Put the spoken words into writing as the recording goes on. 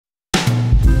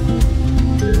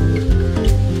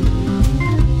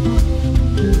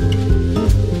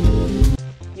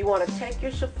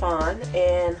chiffon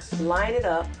and line it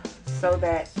up so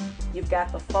that you've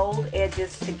got the fold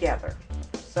edges together.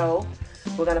 So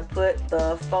we're going to put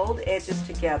the fold edges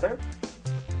together,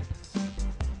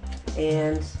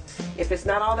 and if it's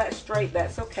not all that straight,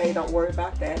 that's okay, don't worry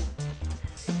about that.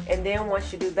 And then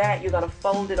once you do that, you're going to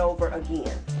fold it over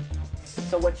again.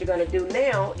 So what you're going to do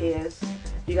now is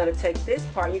you're going to take this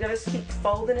part, you're going to keep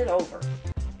folding it over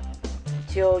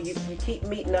till you keep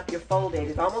meeting up your fold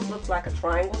edges. It almost looks like a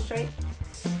triangle shape.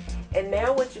 And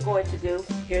now what you're going to do,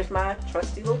 here's my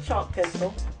trusty little chalk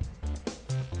pencil.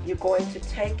 You're going to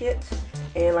take it,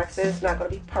 and like I said, it's not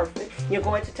going to be perfect. You're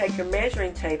going to take your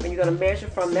measuring tape and you're going to measure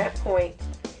from that point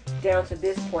down to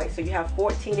this point. So you have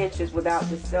 14 inches without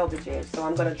the selvage edge. So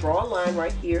I'm going to draw a line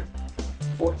right here,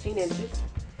 14 inches.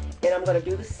 And I'm going to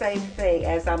do the same thing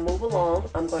as I move along.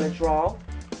 I'm going to draw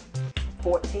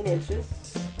 14 inches.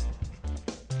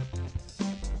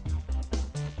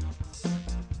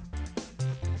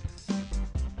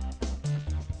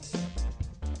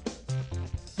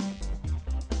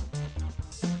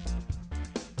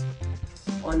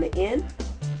 On the end,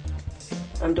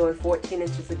 I'm doing 14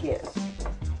 inches again.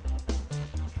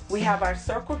 We have our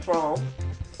circle drawn,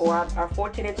 or our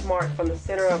 14-inch mark from the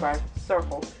center of our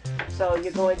circle. So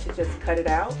you're going to just cut it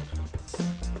out.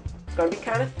 It's going to be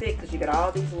kind of thick because you got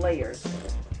all these layers.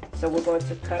 So we're going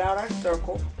to cut out our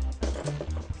circle.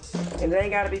 And it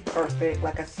ain't got to be perfect.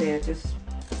 Like I said, just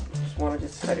want to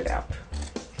just cut it out.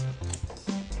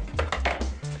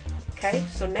 Okay,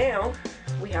 so now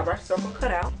we have our circle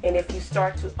cut out. And if you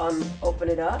start to open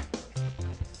it up,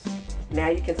 now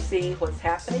you can see what's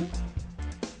happening.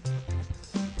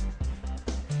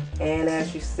 And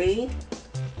as you see,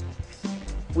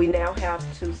 we now have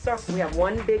two circles. We have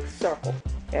one big circle.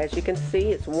 As you can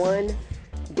see, it's one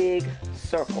big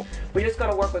circle. We're just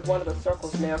going to work with one of the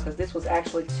circles now because this was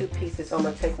actually two pieces, so I'm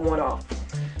going to take one off.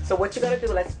 So what you're going to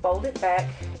do, let's fold it back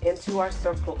into our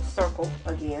circle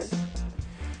again.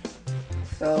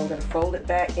 So I'm going to fold it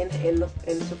back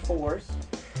into fours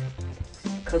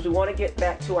because we want to get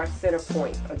back to our center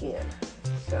point again.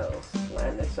 So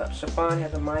line this up. Chiffon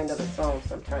has a mind of its own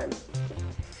sometimes.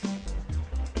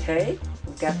 Okay,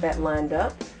 we've got that lined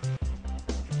up.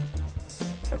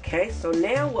 Okay, so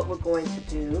now what we're going to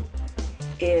do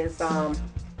is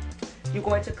you're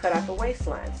going to cut out the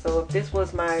waistline. So if this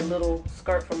was my little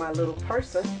skirt for my little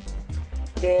person,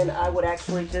 then I would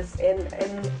actually just,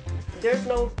 and there's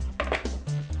no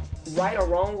right or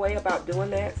wrong way about doing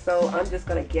that, so I'm just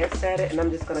going to guess at it, and I'm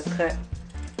just going to cut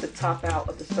the top out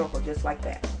of the circle just like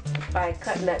that. By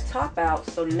cutting that top out,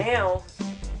 so now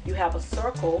you have a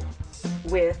circle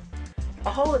with a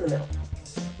hole in the middle.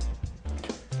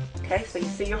 Okay, so you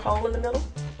see your hole in the middle?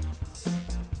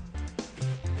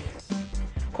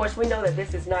 Of course, we know that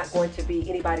this is not going to be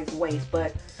anybody's waist,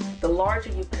 but the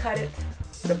larger you cut it,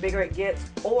 the bigger it gets.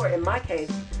 Or in my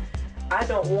case, I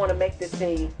don't want to make this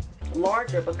any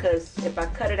larger because if I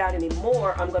cut it out any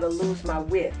more, I'm going to lose my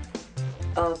width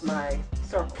of my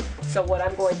circle. So what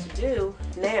I'm going to do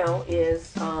now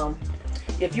is,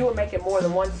 if you were making more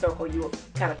than one circle, you would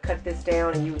kind of cut this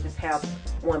down and you would just have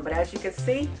one. But as you can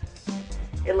see,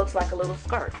 it looks like a little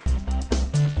skirt.